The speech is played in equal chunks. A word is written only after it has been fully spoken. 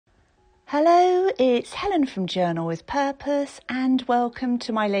Hello, it's Helen from Journal with Purpose and welcome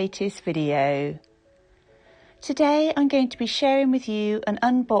to my latest video. Today I'm going to be sharing with you an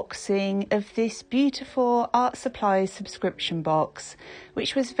unboxing of this beautiful art supplies subscription box,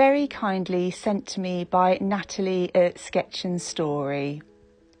 which was very kindly sent to me by Natalie at Sketch and Story.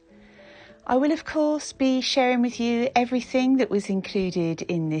 I will of course be sharing with you everything that was included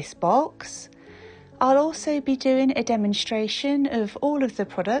in this box. I'll also be doing a demonstration of all of the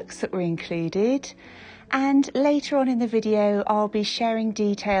products that were included, and later on in the video I'll be sharing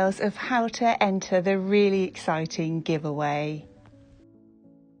details of how to enter the really exciting giveaway.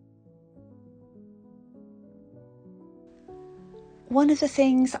 One of the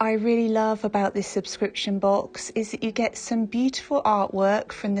things I really love about this subscription box is that you get some beautiful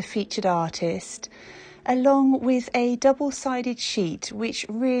artwork from the featured artist, along with a double-sided sheet which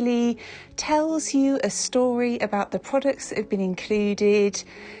really tells you a story about the products that have been included.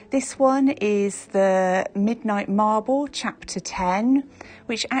 This one is the Midnight Marble Chapter 10,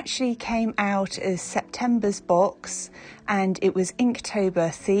 which actually came out as September's box and it was Inktober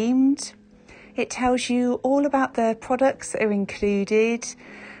themed. It tells you all about the products that are included,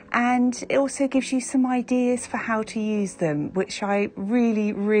 and it also gives you some ideas for how to use them, which I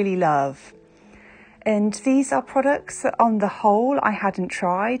really love. And these are products that on the whole I hadn't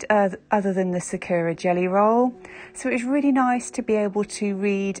tried other than the Sakura Jelly Roll. So it was really nice to be able to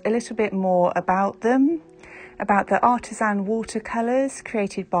read a little bit more about them, about the artisan watercolours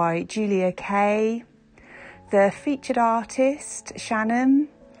created by Julia Kay, the featured artist Shannon,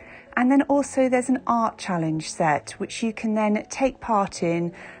 and then also there's an art challenge set which you can then take part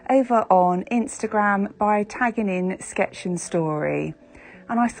in over on Instagram by tagging in Sketch and Story.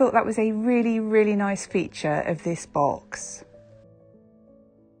 And I thought that was a really nice feature of this box.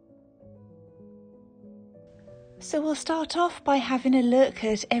 So we'll start off by having a look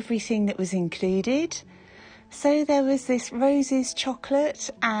at everything that was included. So there was this roses chocolate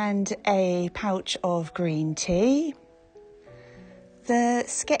and a pouch of green tea, the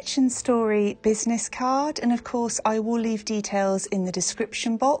Sketch and Story business card, and of course I will leave details in the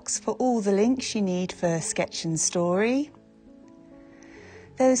description box for all the links you need for Sketch and Story.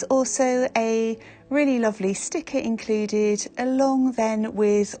 There's also a really lovely sticker included along then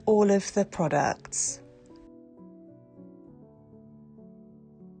with all of the products.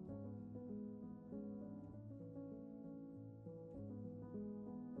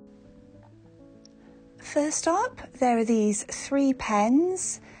 First up, there are these 3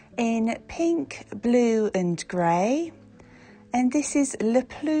 pens in pink, blue and grey. And this is Le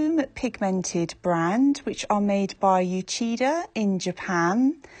Plume pigmented brand, which are made by Uchida in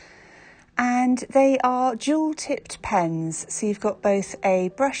Japan. And they are dual tipped pens. So you've got both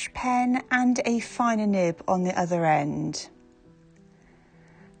a brush pen and a finer nib on the other end.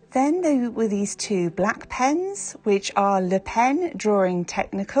 Then there were these 2 black pens, which are Le Pen Drawing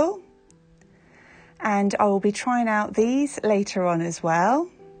Technical. And I will be trying out these later on as well.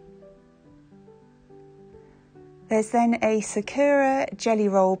 There's then a Sakura Jelly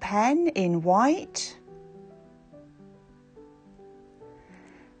Roll pen in white.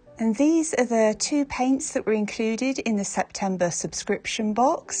 And these are the 2 paints that were included in the September subscription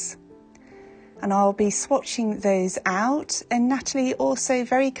box. And I'll be swatching those out. And Natalie also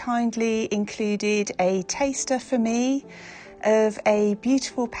very kindly included a taster for me of a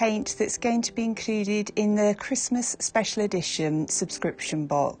beautiful paint that's going to be included in the Christmas Special Edition subscription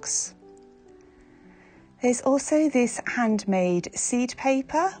box. There's also this handmade seed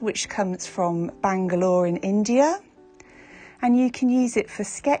paper which comes from Bangalore in India, and you can use it for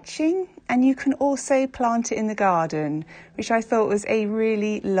sketching and you can also plant it in the garden, which I thought was a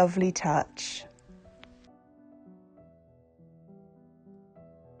really lovely touch.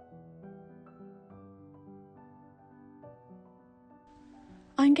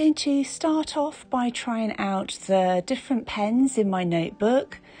 I'm going to start off by trying out the different pens in my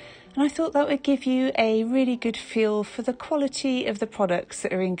notebook. And I thought that would give you a really good feel for the quality of the products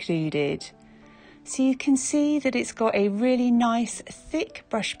that are included. So you can see that it's got a really nice thick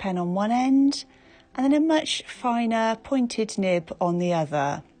brush pen on one end and then a much finer pointed nib on the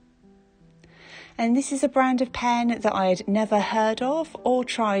other. And this is a brand of pen that I had never heard of or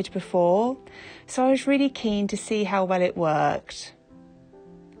tried before, so I was really keen to see how well it worked.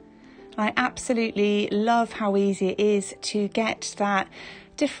 I absolutely love how easy it is to get that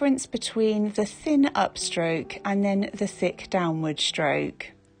difference between the thin upstroke and then the thick downward stroke.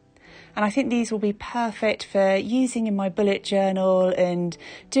 And I think these will be perfect for using in my bullet journal and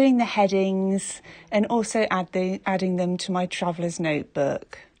doing the headings, and also adding them to my traveller's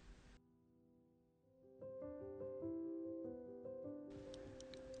notebook.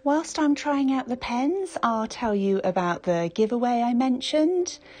 Whilst I'm trying out the pens, I'll tell you about the giveaway I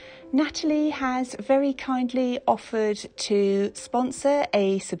mentioned. Natalie has very kindly offered to sponsor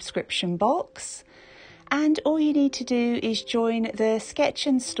a subscription box, and all you need to do is join the Sketch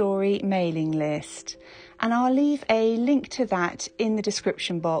and Story mailing list, and I'll leave a link to that in the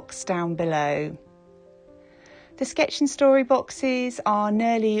description box down below. The Sketch and Story boxes are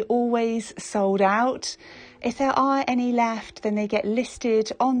nearly always sold out. If there are any left, then they get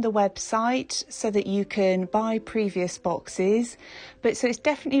listed on the website so that you can buy previous boxes. So it's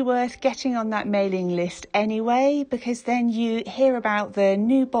definitely worth getting on that mailing list anyway, because then you hear about the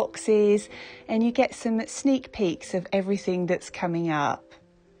new boxes and you get some sneak peeks of everything that's coming up.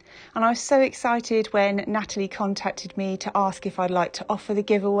 And I was so excited when Natalie contacted me to ask if I'd like to offer the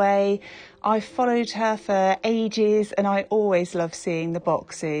giveaway. I've followed her for ages and I always love seeing the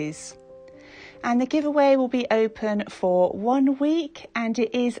boxes. And the giveaway will be open for 1 week, and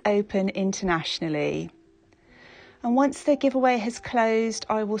it is open internationally. And once the giveaway has closed,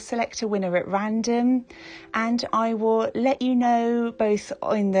 I will select a winner at random, and I will let you know both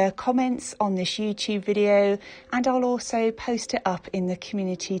in the comments on this YouTube video, and I'll also post it up in the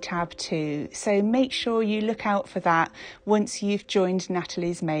community tab too. So make sure you look out for that once you've joined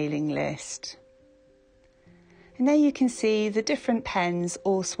Natalie's mailing list. And there you can see the different pens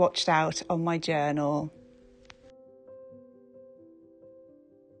all swatched out on my journal.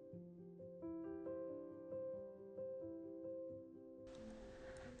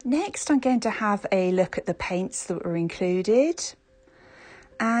 Next, I'm going to have a look at the paints that were included.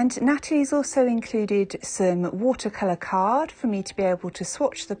 And Natalie's also included some watercolour card for me to be able to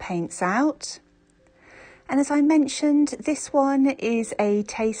swatch the paints out. And as I mentioned, this one is a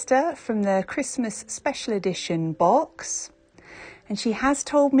taster from the Christmas Special Edition box. And she has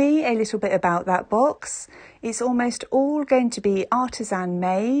told me a little bit about that box. It's almost all going to be artisan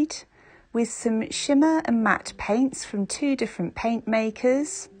made, with some shimmer and matte paints from 2 different paint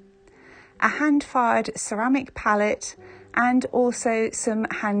makers, a hand-fired ceramic palette, and also some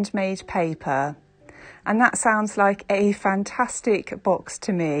handmade paper. And that sounds like a fantastic box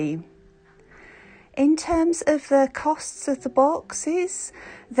to me. In terms of the costs of the boxes,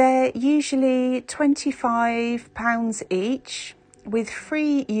 they're usually £25 each, with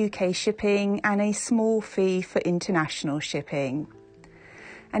free UK shipping and a small fee for international shipping.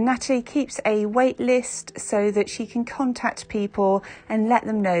 And Natalie keeps a wait list so that she can contact people and let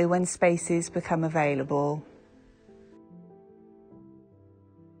them know when spaces become available.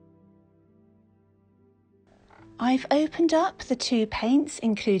 I've opened up the 2 paints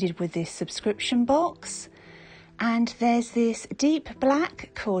included with this subscription box, and there's this deep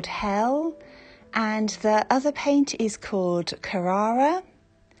black called Hell, and the other paint is called Carrara.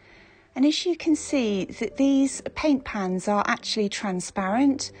 And as you can see, that these paint pans are actually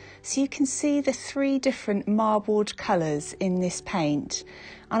transparent, so you can see the 3 different marbled colours in this paint.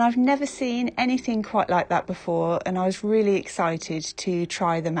 And I've never seen anything quite like that before, and I was really excited to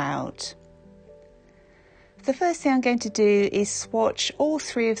try them out. The first thing I'm going to do is swatch all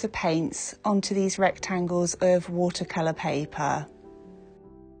 3 of the paints onto these rectangles of watercolour paper.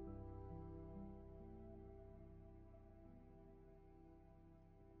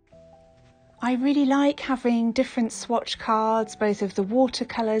 I really like having different swatch cards, both of the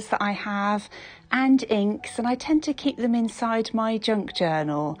watercolours that I have and inks, and I tend to keep them inside my junk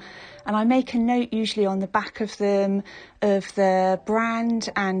journal. And I make a note usually on the back of them of the brand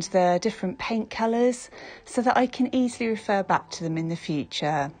and the different paint colours so that I can easily refer back to them in the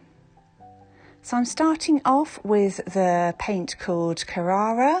future. So I'm starting off with the paint called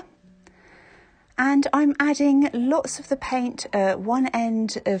Carrara. And I'm adding lots of the paint at one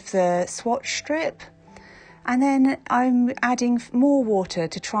end of the swatch strip, and then I'm adding more water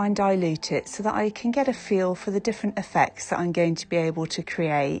to try and dilute it so that I can get a feel for the different effects that I'm going to be able to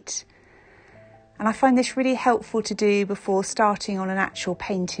create. And I find this really helpful to do before starting on an actual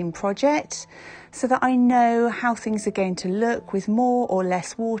painting project, so that I know how things are going to look with more or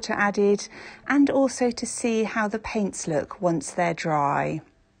less water added, and also to see how the paints look once they're dry.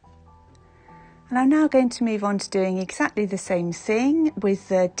 And I'm now going to move on to doing exactly the same thing with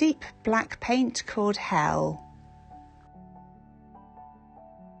the deep black paint called Hell.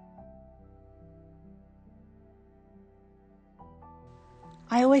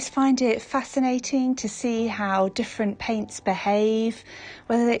 I always find it fascinating to see how different paints behave,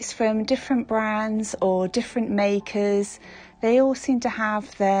 whether it's from different brands or different makers. They all seem to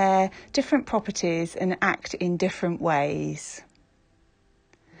have their different properties and act in different ways.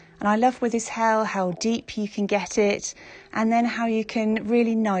 And I love with this Hell how deep you can get it, and then how you can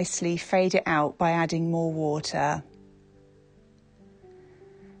really nicely fade it out by adding more water.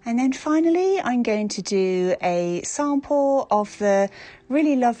 And then finally, I'm going to do a sample of the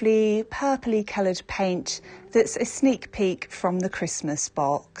really lovely purpley coloured paint that's a sneak peek from the Christmas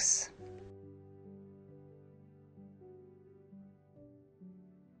box.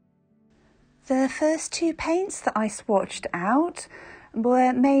 The first two paints that I swatched out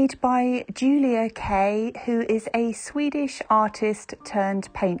were made by Julia Kay, who is a Swedish artist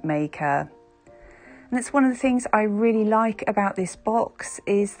turned paint maker. And that's one of the things I really like about this box,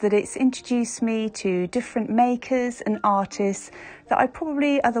 is that it's introduced me to different makers and artists that I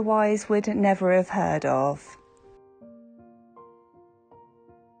probably otherwise would never have heard of.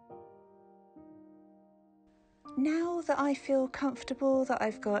 Now that I feel comfortable, that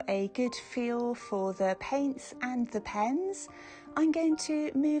I've got a good feel for the paints and the pens, I'm going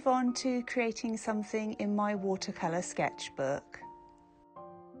to move on to creating something in my watercolour sketchbook.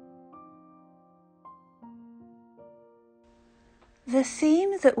 The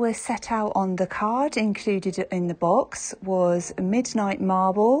theme that was set out on the card included in the box was Midnight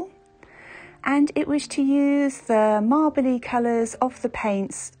Marble, and it was to use the marbly colours of the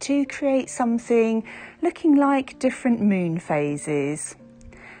paints to create something looking like different moon phases.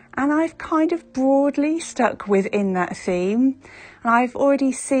 And I've kind of broadly stuck within that theme. And I've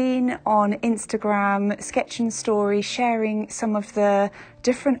already seen on Instagram Sketch and Story sharing some of the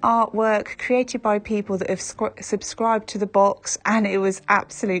different artwork created by people that have subscribed to the box, and it was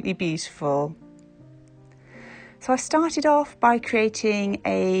absolutely beautiful. So I started off by creating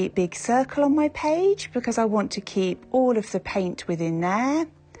a big circle on my page because I want to keep all of the paint within there.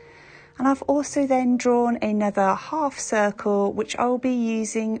 And I've also then drawn another half circle which I will be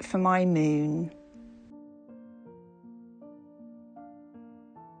using for my moon.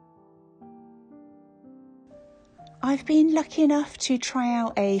 I've been lucky enough to try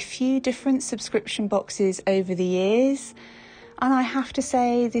out a few different subscription boxes over the years, and I have to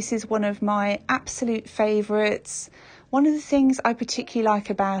say this is one of my absolute favourites. One of the things I particularly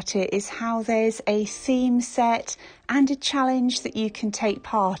like about it is how there's a theme set and a challenge that you can take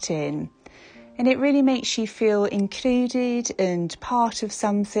part in. And it really makes you feel included and part of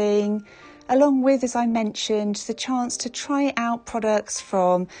something, along with, as I mentioned, the chance to try out products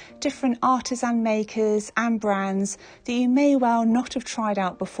from different artisan makers and brands that you may well not have tried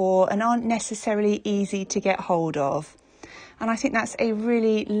out before and aren't necessarily easy to get hold of. And I think that's a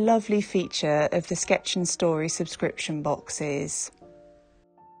really lovely feature of the Sketch and Story subscription boxes.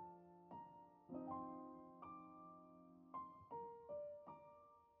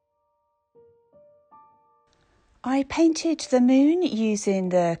 I painted the moon using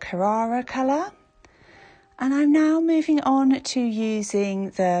the Carrara colour, and I'm now moving on to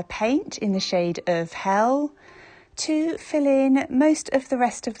using the paint in the shade of Hell to fill in most of the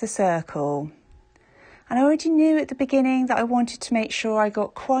rest of the circle. And I already knew at the beginning that I wanted to make sure I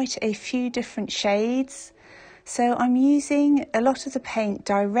got quite a few different shades. So I'm using a lot of the paint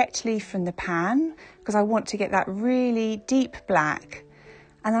directly from the pan because I want to get that really deep black.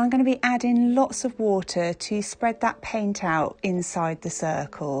 And I'm going to be adding lots of water to spread that paint out inside the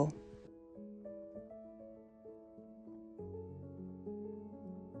circle.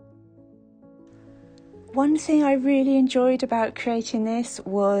 One thing I really enjoyed about creating this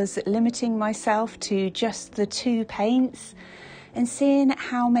was limiting myself to just the two paints and seeing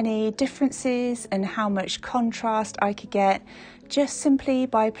how many differences and how much contrast I could get just simply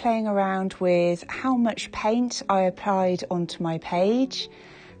by playing around with how much paint I applied onto my page,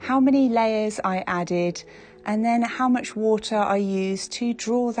 how many layers I added, and then how much water I used to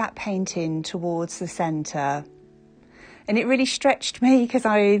draw that paint in towards the centre. And it really stretched me because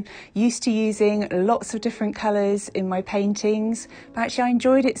I'm used to using lots of different colours in my paintings. But actually I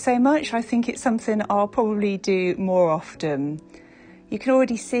enjoyed it so much, I think it's something I'll probably do more often. You can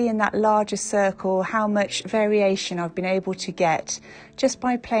already see in that larger circle how much variation I've been able to get just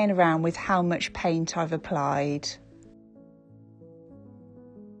by playing around with how much paint I've applied.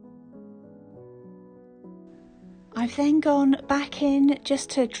 I've then gone back in just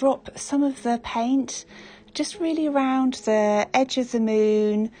to drop some of the paint just really around the edge of the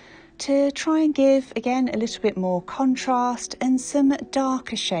moon to try and give again a little bit more contrast and some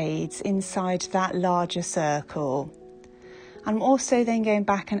darker shades inside that larger circle. I'm also then going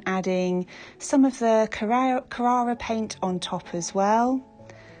back and adding some of the Carrara paint on top as well,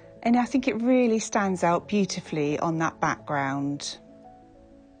 and I think it really stands out beautifully on that background.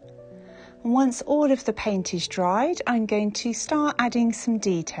 And once all of the paint is dried, I'm going to start adding some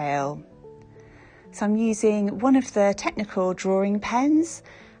detail. So I'm using one of the technical drawing pens,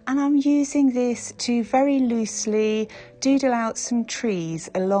 and I'm using this to very loosely doodle out some trees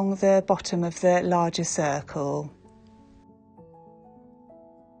along the bottom of the larger circle.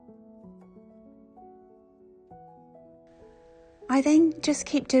 I then just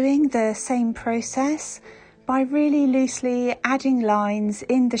keep doing the same process by really loosely adding lines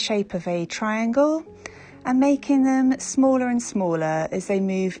in the shape of a triangle and making them smaller and smaller as they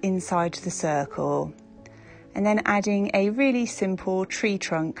move inside the circle, and then adding a really simple tree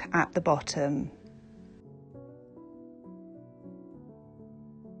trunk at the bottom.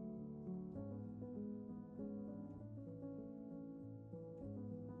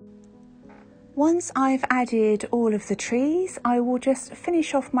 Once I've added all of the trees, I will just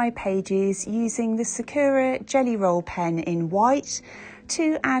finish off my pages using the Sakura Jelly Roll pen in white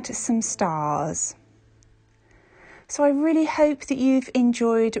to add some stars. So I really hope that you've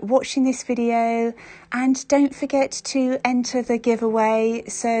enjoyed watching this video, and don't forget to enter the giveaway.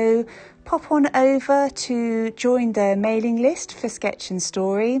 So pop on over to join the mailing list for Sketch and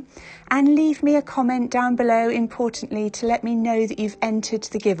Story and leave me a comment down below, importantly, to let me know that you've entered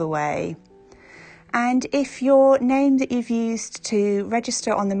the giveaway. And if your name that you've used to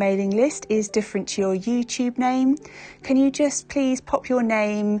register on the mailing list is different to your YouTube name, can you just please pop your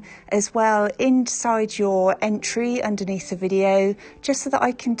name as well inside your entry underneath the video, just so that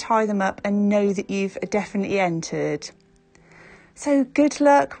I can tie them up and know that you've definitely entered. So good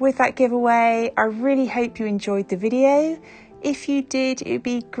luck with that giveaway. I really hope you enjoyed the video. If you did, it would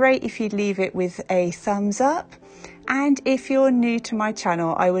be great if you'd leave it with a thumbs up. And if you're new to my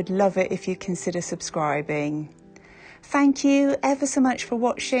channel, I would love it if you consider subscribing. Thank you ever so much for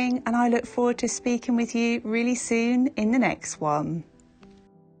watching, and I look forward to speaking with you really soon in the next one.